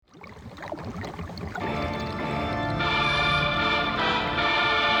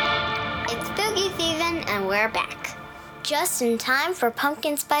we're back. Just in time for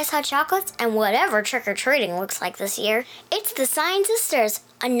pumpkin spice hot chocolates and whatever trick-or-treating looks like this year. It's the Science Sisters,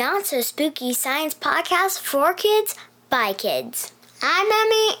 a not-so-spooky science podcast for kids by kids. I'm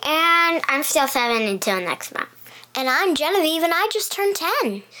Emmy, and I'm still 7 until next month. And I'm Genevieve, and I just turned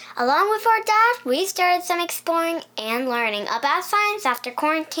 10. Along with our dad, we started some exploring and learning about science after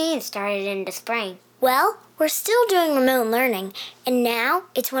quarantine started in the spring. Well, we're still doing remote learning, and now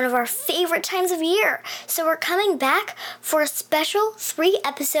it's one of our favorite times of year, so we're coming back for a special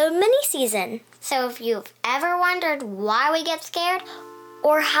 3-episode mini-season. So if you've ever wondered why we get scared,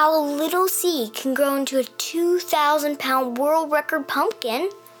 or how a little seed can grow into a 2,000-pound world record pumpkin,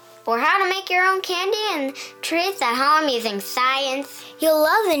 or how to make your own candy and treats at home using science, you'll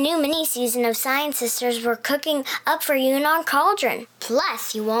love the new mini-season of Science Sisters we're cooking up for you in our cauldron.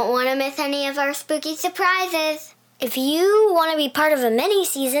 Plus, you won't want to miss any of our spooky surprises. If you want to be part of a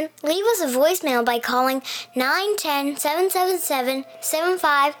mini-season, leave us a voicemail by calling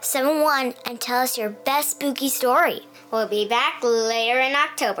 910-777-7571 and tell us your best spooky story. We'll be back later in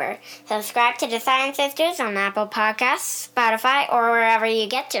October. Subscribe to the Science Sisters on Apple Podcasts, Spotify, or wherever you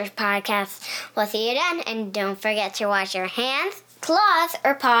get your podcasts. We'll see you then, and don't forget to wash your hands, claws,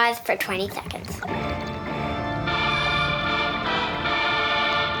 or paws for 20 seconds.